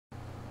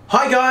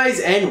Hi guys,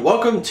 and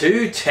welcome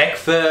to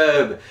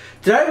TechFurb.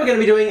 Today we're going to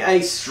be doing a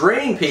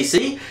streaming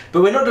PC,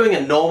 but we're not doing a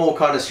normal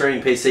kind of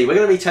streaming PC. We're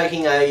going to be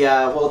taking a,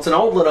 well, it's an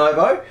old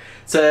Lenovo.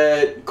 It's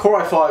a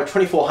Core i5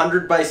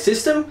 2400 based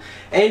system,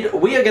 and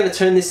we are going to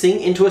turn this thing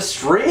into a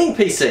streaming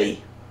PC.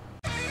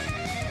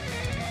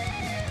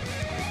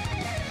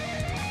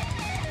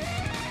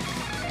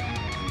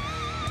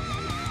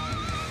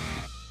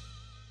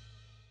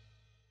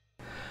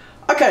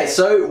 Okay,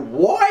 so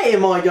why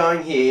am I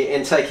going here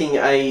and taking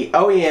a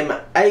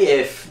OEM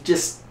AF,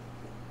 just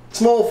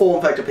small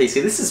form factor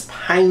PC? This is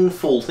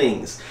painful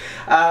things.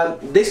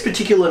 This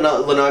particular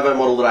Lenovo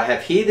model that I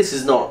have here, this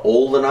is not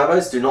all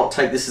Lenovos. Do not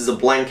take this as a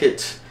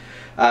blanket.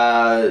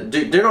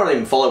 Do not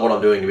even follow what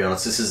I'm doing, to be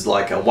honest. This is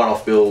like a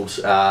one-off build.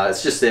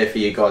 It's just there for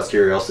you guys'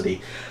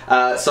 curiosity.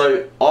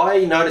 So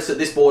I noticed that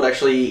this board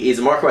actually is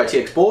a micro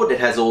ATX board. It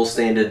has all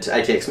standard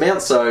ATX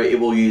mounts, so it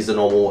will use the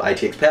normal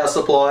ATX power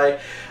supply.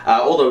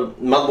 All the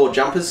motherboard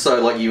jumpers,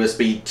 so like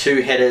USB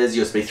 2 headers,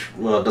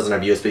 well, it doesn't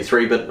have USB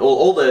 3, but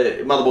all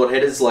the motherboard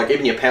headers, like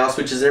even your power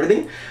switches and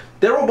everything,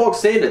 they're all bog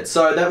standard.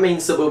 So that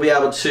means that we'll be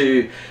able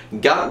to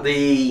gut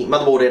the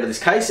motherboard out of this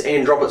case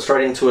and drop it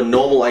straight into a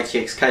normal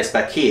ATX case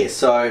back here.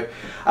 So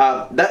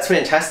that's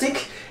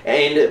fantastic.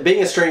 And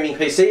being a streaming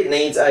PC, it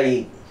needs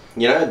a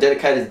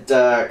dedicated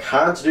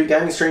card to do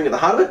gaming streaming at the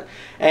heart of it.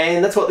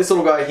 And that's what this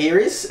little guy here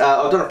is.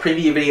 I've done a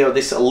preview video of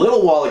this a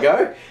little while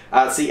ago.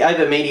 It's the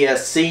Avermedia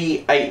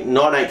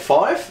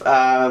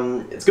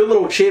C8985. It's a good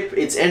little chip.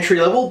 It's entry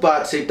level,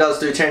 but it does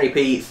do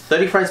 1080p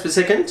 30 frames per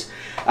second.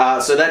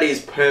 So that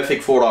is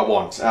perfect for what I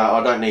want.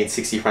 I don't need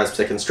 60 frames per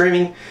second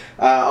streaming.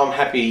 I'm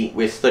happy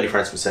with 30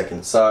 frames per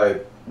second. So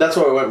that's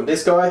why I went with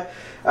this guy.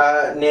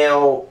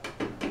 Now,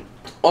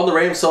 on the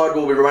RAM side,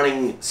 we'll be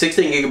running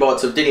 16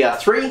 gigabytes of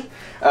DDR3.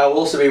 We'll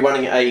also be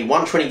running a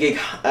 120 gig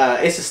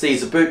SSD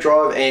as a boot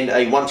drive and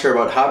a 1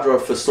 terabyte hard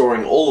drive for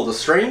storing all of the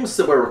streams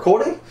that we're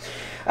recording.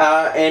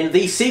 And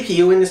the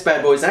CPU in this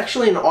bad boy is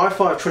actually an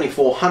i5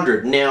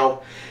 2400.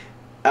 Now,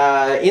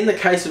 in the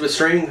case of a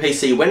streaming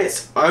PC, when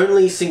its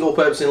only single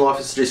purpose in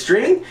life is to do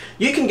streaming,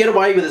 you can get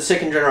away with a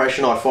second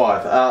generation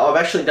i5. I've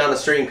actually done a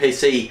streaming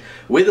PC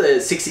with a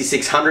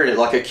 6600,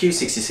 like a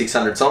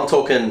Q6600, so I'm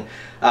talking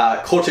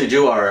Core 2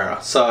 Duo era.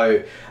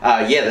 So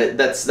yeah,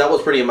 that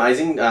was pretty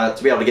amazing to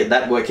be able to get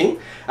that working.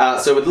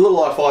 So with the little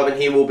i5 in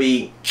here, we'll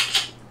be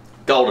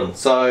golden.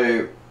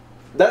 So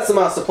that's the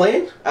master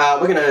plan.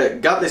 We're going to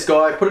gut this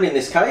guy, put it in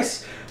this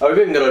case. We've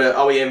even got an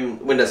OEM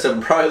Windows 7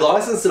 Pro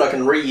license that I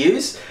can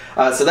reuse.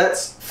 So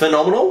that's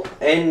phenomenal.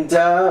 And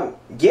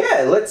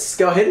yeah, let's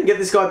go ahead and get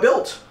this guy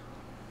built.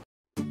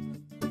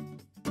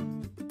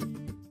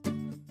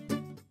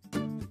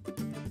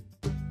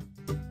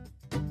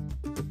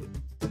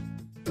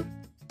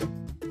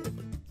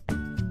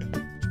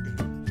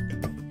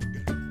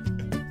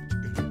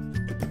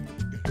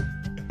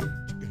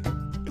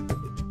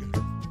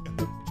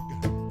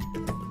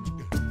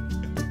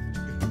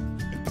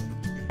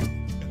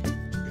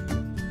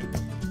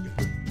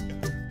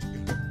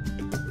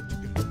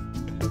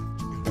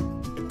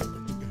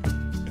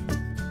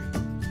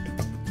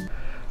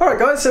 Alright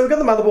guys, so we've got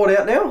the motherboard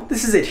out now.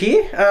 This is it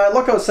here.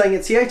 Like I was saying,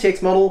 it's the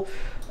ATX model,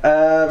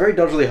 very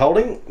dodgily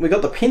holding. We've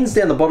got the pins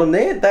down the bottom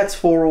there. That's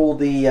for all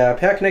the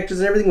power connectors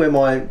and everything, where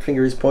my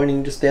finger is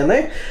pointing just down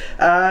there.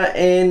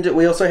 And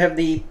we also have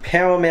the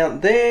power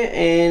mount there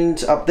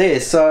and up there.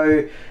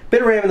 So,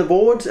 bit of RAM in the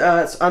board.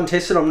 It's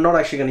untested. I'm not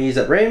actually going to use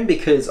that RAM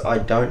because I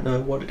don't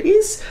know what it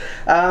is.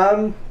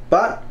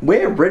 But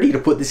we're ready to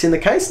put this in the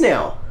case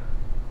now.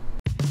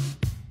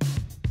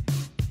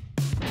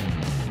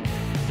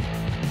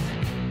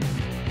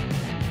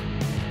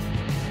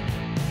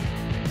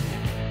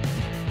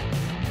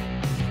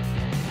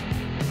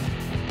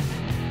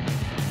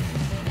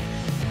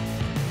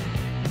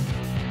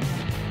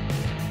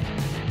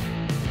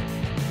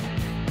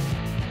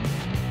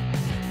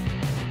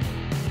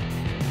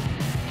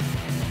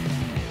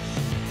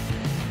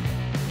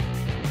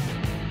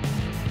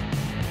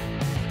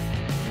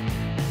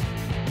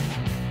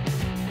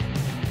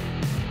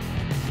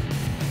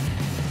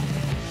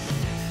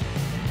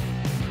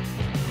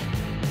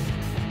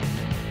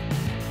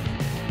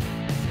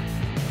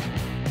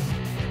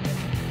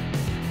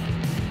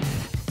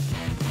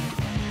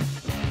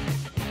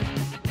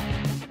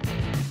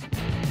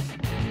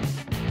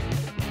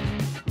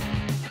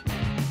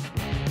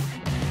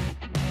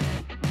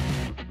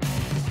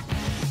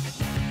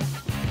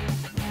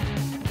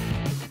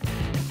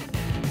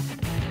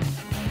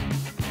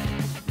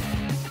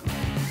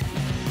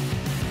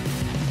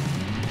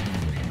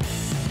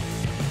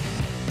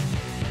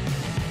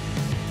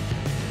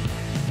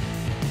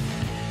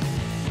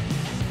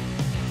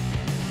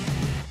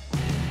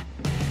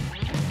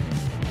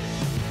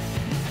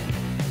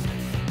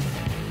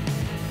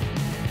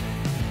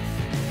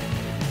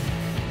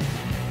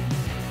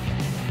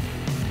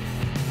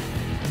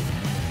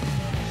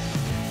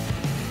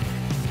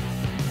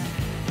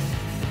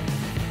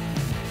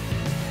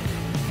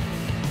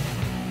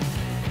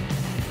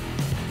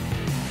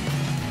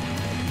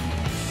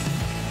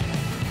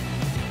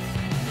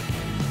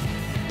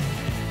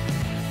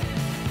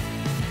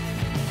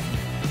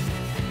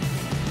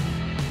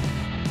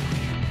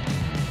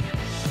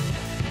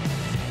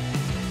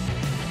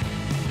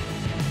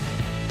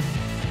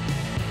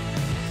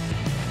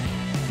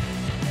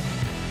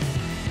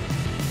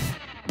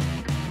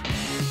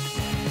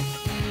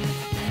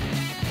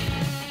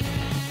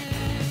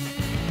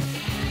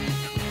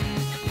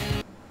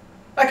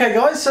 Okay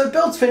guys, so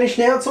build's finished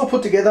now, it's all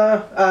put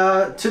together.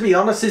 To be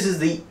honest, this is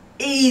the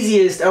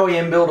easiest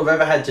OEM build I've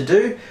ever had to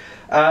do.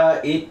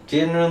 It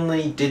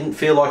genuinely didn't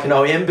feel like an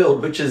OEM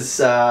build, which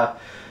is an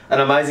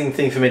amazing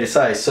thing for me to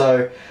say.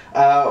 So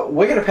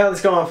we're going to power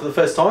this guy on for the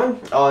first time.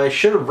 I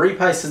should have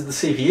repasted the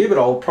CPU, but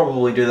I'll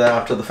probably do that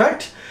after the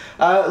fact.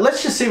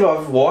 Let's just see if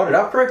I've wired it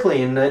up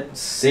correctly and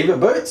see if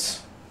it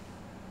boots.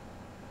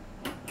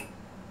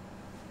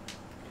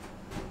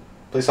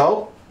 Please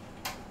hold.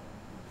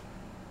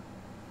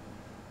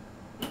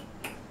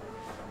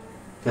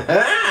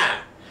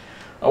 I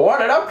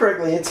wired it up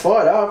correctly, it's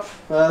fired up.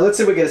 Let's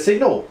see if we get a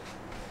signal.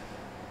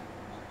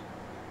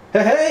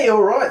 Hey,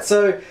 alright,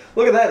 so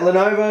look at that,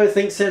 Lenovo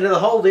ThinkCenter, the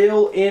whole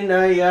deal in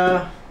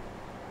a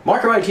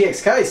micro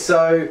ATX case.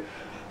 So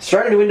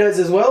straight into Windows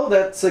as well,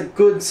 that's a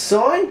good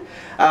sign.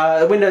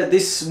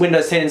 This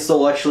Windows 10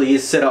 install actually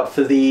is set up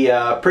for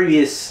the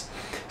previous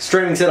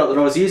streaming setup that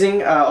I was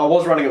using. I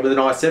was running it with an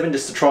i7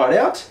 just to try it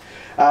out.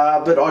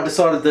 But I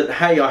decided that,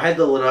 hey, I had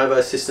the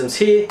Lenovo systems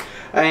here,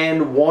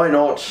 and why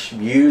not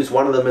use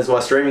one of them as my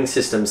streaming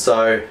system?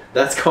 So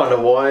that's kind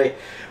of why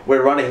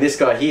we're running this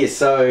guy here.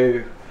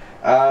 So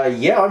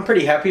yeah, I'm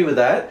pretty happy with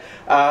that.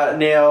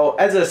 Now,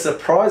 as a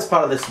surprise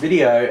part of this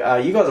video,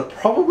 you guys have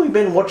probably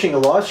been watching a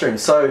live stream,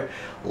 so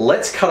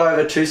let's cut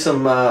over to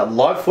some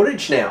live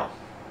footage now.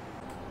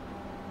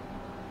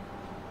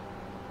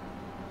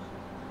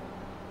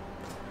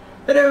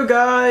 Hello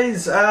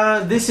guys,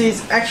 this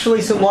is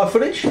actually some live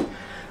footage.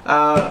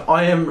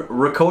 I am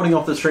recording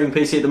off the streaming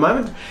PC at the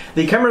moment.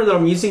 The camera that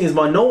I'm using is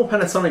my normal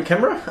Panasonic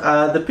camera.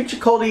 The picture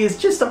quality is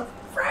just a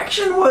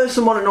fraction worse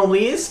than what it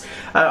normally is.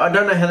 I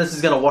don't know how this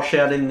is going to wash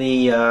out in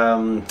the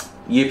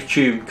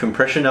YouTube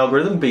compression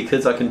algorithm,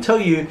 because I can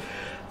tell you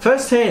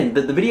firsthand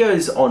that the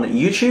videos on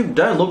YouTube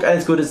don't look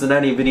as good as the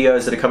native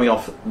videos that are coming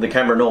off the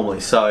camera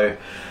normally. So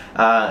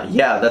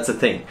yeah, that's a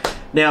thing.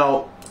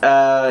 Now,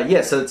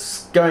 yeah, so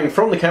it's going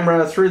from the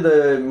camera through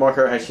the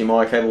micro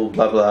HDMI cable,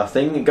 blah blah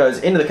thing. It goes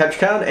into the capture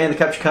card, and the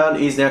capture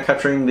card is now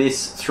capturing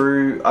this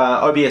through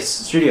OBS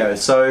Studio.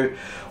 So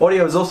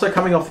audio is also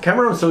coming off the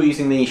camera. I'm still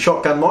using the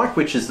shotgun mic,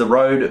 which is the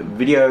Rode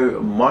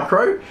Video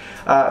Micro.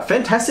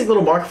 Fantastic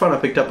little microphone I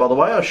picked up, by the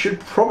way. I should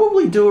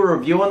probably do a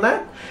review on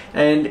that.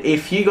 And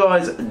if you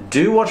guys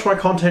do watch my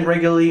content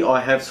regularly,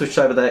 I have switched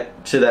over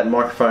to that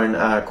microphone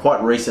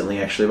quite recently,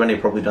 actually. I've only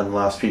probably done the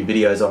last few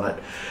videos on it.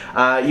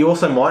 You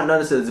also might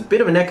notice that there's a bit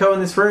of an echo in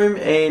this room,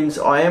 and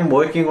I am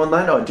working on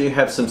that. I do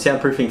have some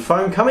soundproofing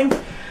foam coming,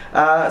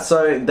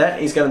 so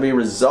that is going to be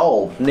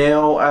resolved.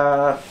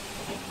 Now,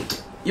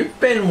 you've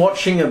been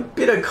watching a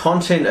bit of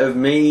content of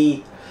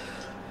me.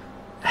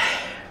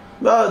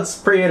 Well, it's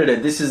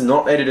pre-edited. This is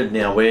not edited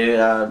now.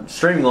 We're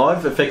streaming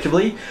live,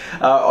 effectively.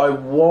 I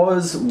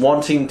was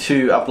wanting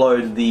to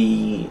upload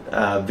the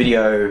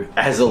video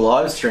as a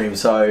live stream,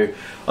 so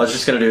I was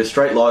just going to do a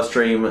straight live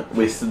stream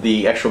with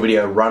the actual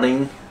video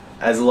running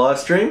as a live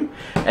stream,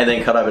 and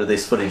then cut over to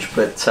this footage.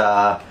 But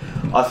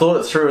I thought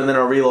it through, and then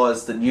I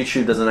realised that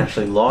YouTube doesn't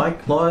actually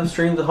like live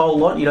streams a whole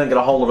lot. You don't get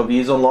a whole lot of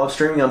views on live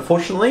streaming,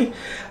 unfortunately.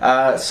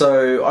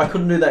 So I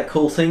couldn't do that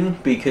cool thing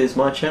because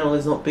my channel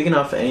is not big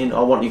enough, and I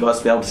want you guys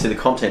to be able to see the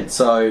content.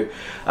 So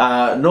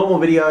normal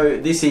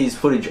video, this is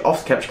footage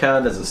off the capture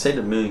card, as I said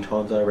a million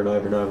times over and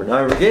over and over and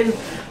over again.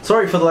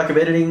 Sorry for the lack of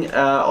editing.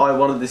 I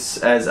wanted this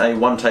as a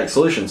one-take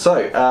solution.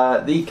 So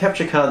the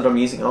capture card that I'm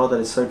using, oh, that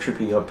is so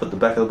trippy. I put the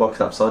back of the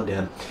box upside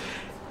down.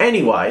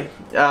 Anyway,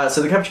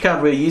 so the capture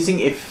card we're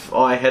using, if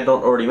I had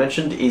not already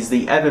mentioned, is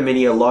the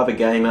Avermedia Live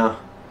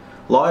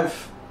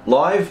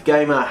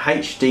Gamer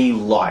HD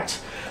Lite.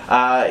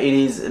 It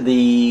is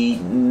the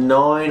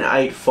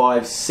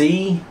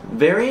 985C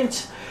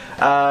variant.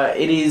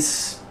 It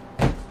is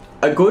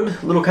a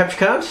good little capture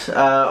card.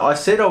 I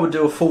said I would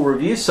do a full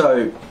review,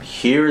 so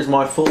here is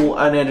my full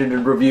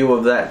unedited review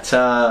of that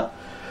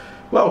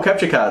well,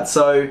 capture card.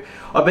 So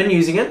I've been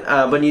using it.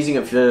 I've been using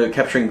it for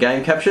capturing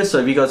game capture. So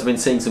if you guys have been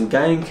seeing some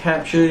game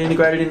capture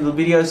integrated into the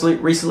videos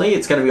recently,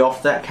 it's going to be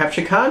off that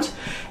capture card.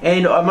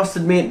 And I must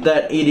admit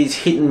that it is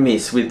hit and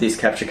miss with this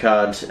capture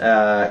card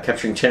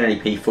capturing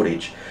 1080p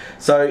footage.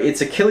 So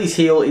its Achilles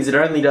heel is it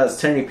only does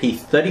 1080p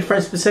 30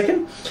 frames per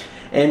second.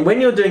 And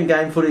when you're doing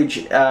game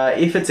footage,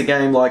 if it's a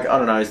game like, I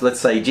don't know, let's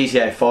say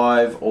GTA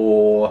 5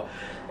 or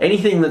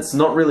anything that's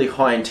not really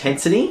high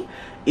intensity,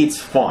 it's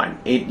fine.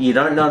 You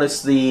don't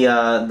notice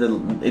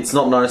it's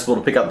not noticeable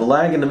to pick up the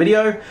lag in the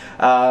video.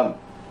 But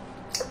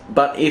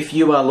if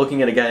you are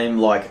looking at a game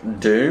like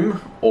Doom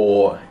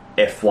or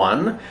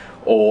F1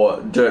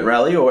 or Dirt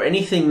Rally or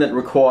anything that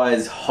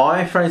requires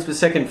high frames per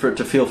second for it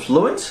to feel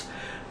fluent,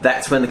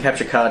 that's when the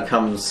capture card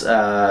comes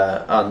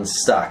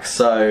unstuck.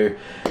 So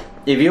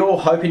if you're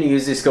hoping to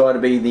use this guy to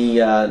be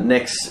the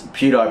next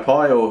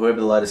PewDiePie or whoever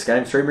the latest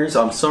game streamer is,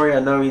 I'm sorry,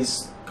 I know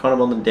he's kind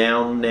of on the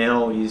down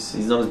now. He's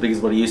not as big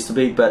as what he used to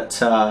be, but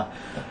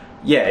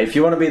yeah, if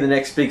you want to be the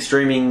next big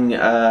streaming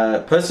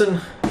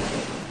person,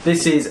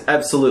 this is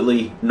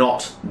absolutely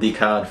not the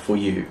card for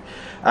you.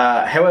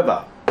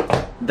 However,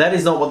 that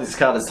is not what this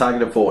card is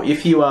targeted for.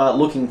 If you are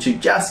looking to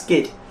just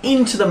get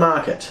into the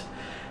market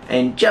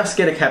and just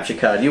get a capture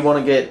card. You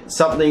want to get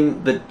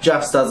something that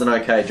just does an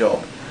okay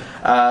job.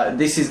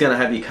 This is going to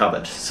have you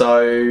covered.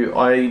 So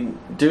I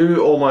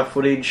do all my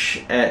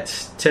footage at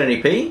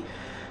 1080p.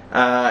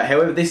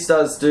 However, this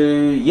does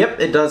do, yep,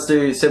 it does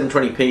do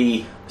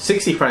 720p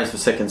 60 frames per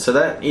second, so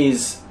that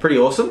is pretty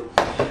awesome.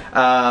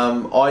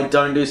 I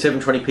don't do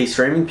 720p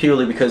streaming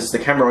purely because the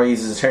camera I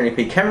use is a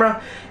 1080p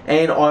camera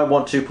and I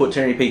want to put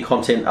 1080p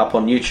content up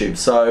on YouTube.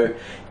 So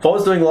if I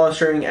was doing live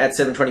streaming at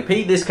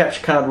 720p, this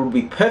capture card would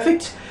be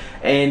perfect,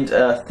 and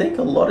I think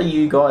a lot of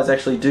you guys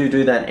actually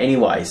do that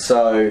anyway.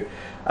 So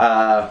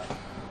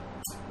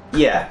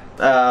yeah,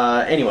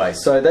 anyway,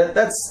 so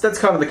that's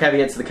kind of the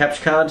caveats of the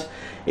capture card.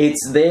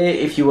 It's there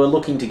if you are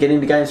looking to get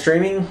into game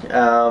streaming,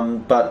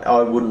 but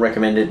I wouldn't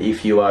recommend it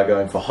if you are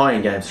going for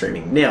high-end game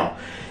streaming. Now,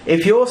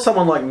 if you're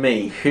someone like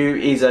me who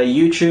is a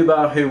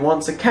YouTuber who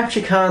wants a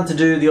capture card to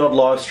do the odd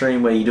live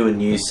stream where you do a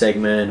news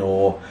segment,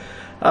 or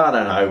I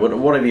don't know,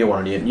 whatever you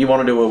want to do. You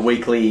want to do a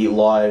weekly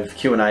live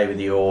Q&A with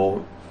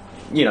your,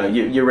 you know,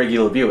 your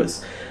regular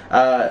viewers.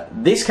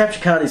 This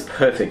capture card is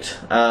perfect.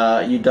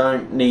 You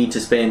don't need to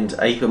spend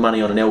a heap of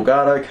money on an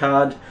Elgato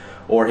card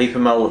or a heap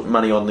of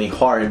money on the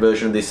higher end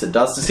version of this that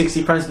does the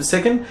 60 frames per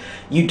second.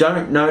 You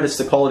don't notice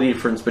the quality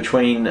difference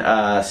between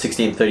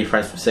 60 and 30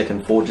 frames per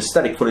second for just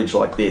static footage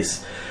like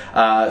this.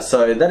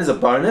 So that is a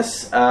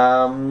bonus.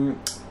 And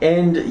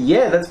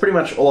yeah, that's pretty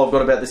much all I've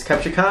got about this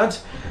capture card.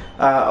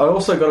 I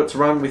also got it to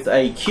run with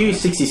a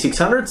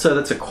Q6600, so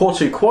that's a Core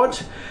 2 quad,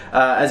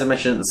 as I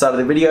mentioned at the start of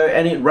the video,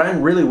 and it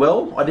ran really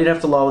well. I did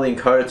have to lower the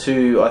encoder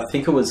to, I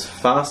think it was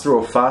faster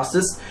or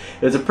fastest.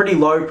 It was a pretty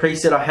low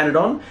preset I had it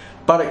on,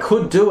 but it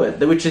could do it,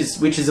 which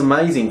is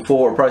amazing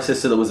for a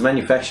processor that was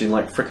manufactured in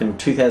like frickin'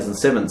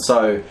 2007,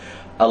 so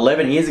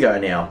 11 years ago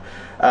now.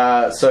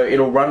 So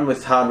it'll run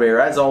with hardware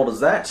as old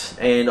as that,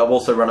 and I've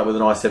also run it with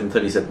an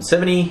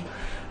i7-3770.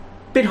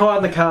 Bit higher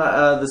on the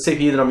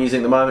CPU that I'm using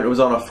at the moment. It was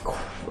on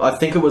I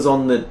think it was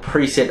on the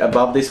preset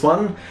above this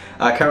one.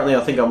 Currently, I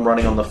think I'm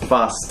running on the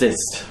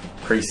fastest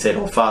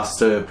preset or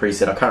faster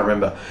preset. I can't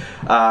remember.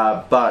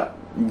 But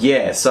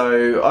yeah,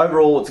 so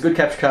overall, it's a good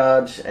capture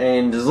card,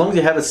 and as long as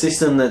you have a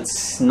system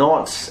that's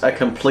not a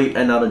complete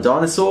and utter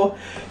dinosaur,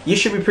 you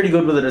should be pretty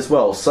good with it as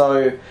well.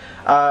 So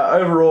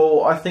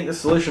overall, I think the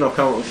solution I've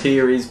come up with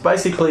here is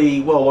basically,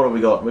 well, what have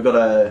we got? We've got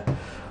a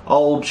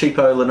old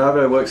cheapo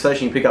Lenovo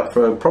workstation you pick up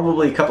for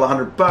probably a couple of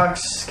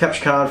 $100,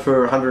 capture card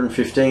for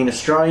 115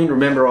 Australian.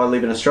 Remember, I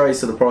live in Australia,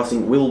 so the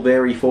pricing will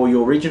vary for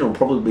your region, or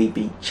probably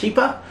be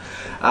cheaper.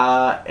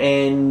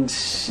 And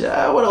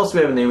what else do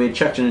we have in there? We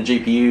chucked in a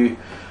GPU.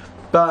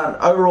 But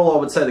overall, I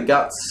would say the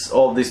guts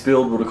of this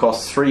build would have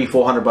cost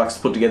 $300-400 to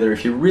put together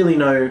if you really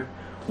know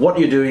what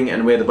you're doing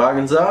and where the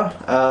bargains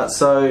are.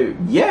 So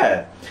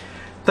yeah,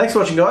 thanks for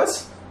watching,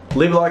 guys.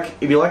 Leave a like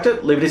if you liked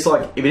it, leave a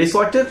dislike if you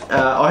disliked it.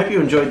 I hope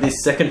you enjoyed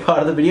this second part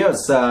of the video.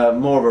 It's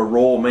more of a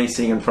raw me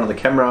sitting in front of the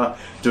camera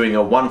doing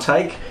a one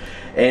take.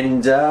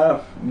 And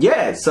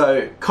yeah,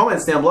 so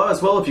comments down below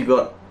as well if you've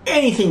got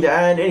anything to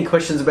add, any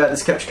questions about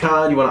this capture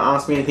card, you want to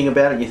ask me anything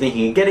about it, you're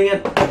thinking of getting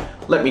it,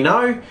 let me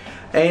know.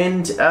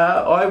 And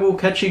I will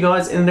catch you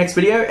guys in the next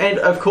video. And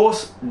of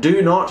course,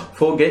 do not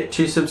forget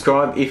to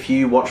subscribe if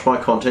you watch my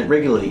content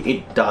regularly.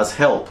 It does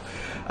help.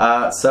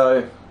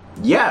 So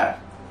yeah.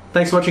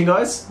 Thanks for watching,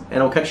 guys,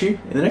 and I'll catch you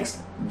in the next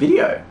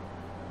video.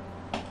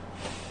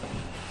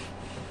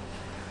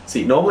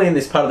 See, normally in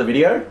this part of the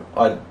video,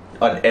 I'd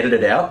edit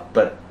it out,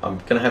 but I'm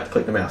going to have to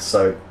click the mouse,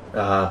 so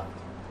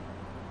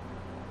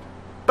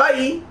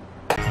bye!